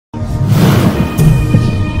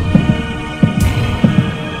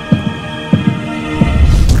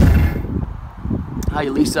Hi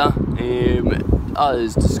Lisa,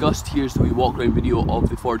 as discussed, here's the wee walk around video of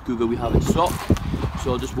the Ford Kuga we have in stock.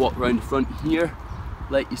 So I'll just walk around the front here.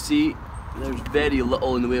 Like you see, there's very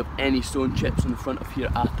little in the way of any stone chips in the front of here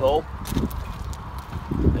at all.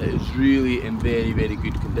 It is really in very, very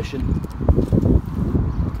good condition.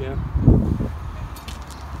 Okay.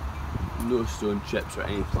 No stone chips or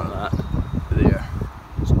anything like that there.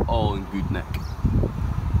 It's all in good nick.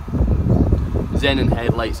 Xenon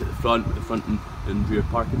headlights at the front with the front and rear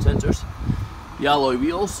parking sensors. The alloy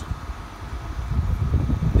wheels,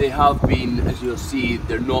 they have been, as you'll see,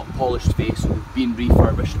 they're not polished face, so they've been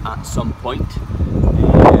refurbished at some point.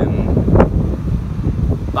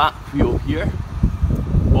 Back wheel here,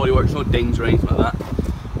 bodywork's no dings or anything like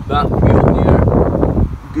that. Back wheel here,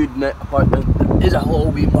 good knit apart. There is a little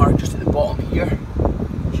wee mark just at the bottom here,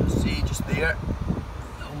 as you'll see just there,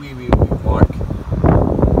 a wee mark.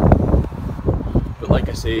 But like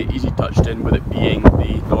I say, easy touched in with it being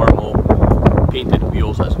the normal painted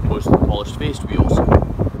wheels as opposed to the polished faced wheels.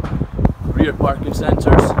 Rear parking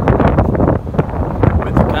sensors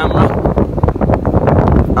with the camera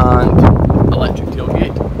and electric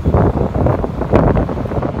tailgate,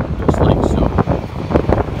 just like so.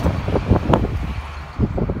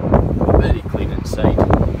 Very clean inside.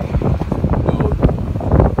 No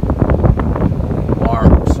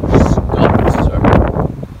marks or scuffs or...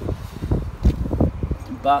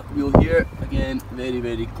 Back wheel here, again, very,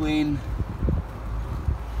 very clean.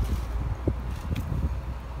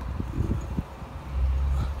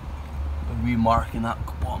 A wee mark in that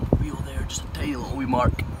bottom wheel there, just a tiny little wee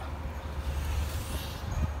mark.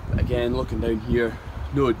 Again, looking down here,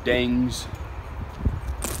 no dings,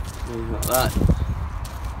 anything like that.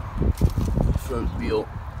 Front wheel,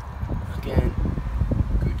 again,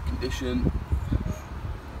 good condition,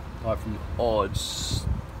 apart from the odd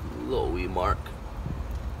little wee mark.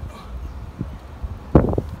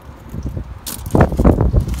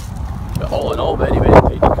 But all in all, very, very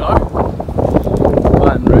tidy car.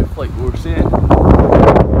 Van roof, like we were saying.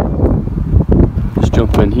 Just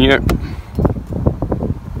jump in here.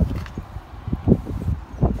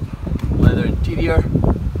 Leather interior,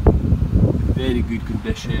 very good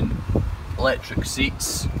condition. Electric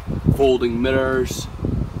seats, folding mirrors,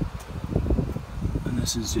 and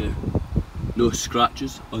this is no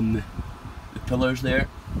scratches on the pillars there.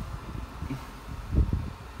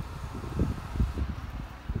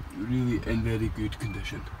 Really in very good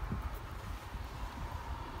condition.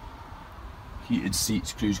 Heated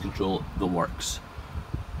seats, cruise control, the works.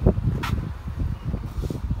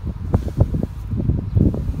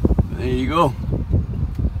 There you go.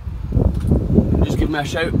 Just give me a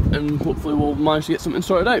shout and hopefully we'll manage to get something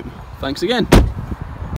sorted out. Thanks again.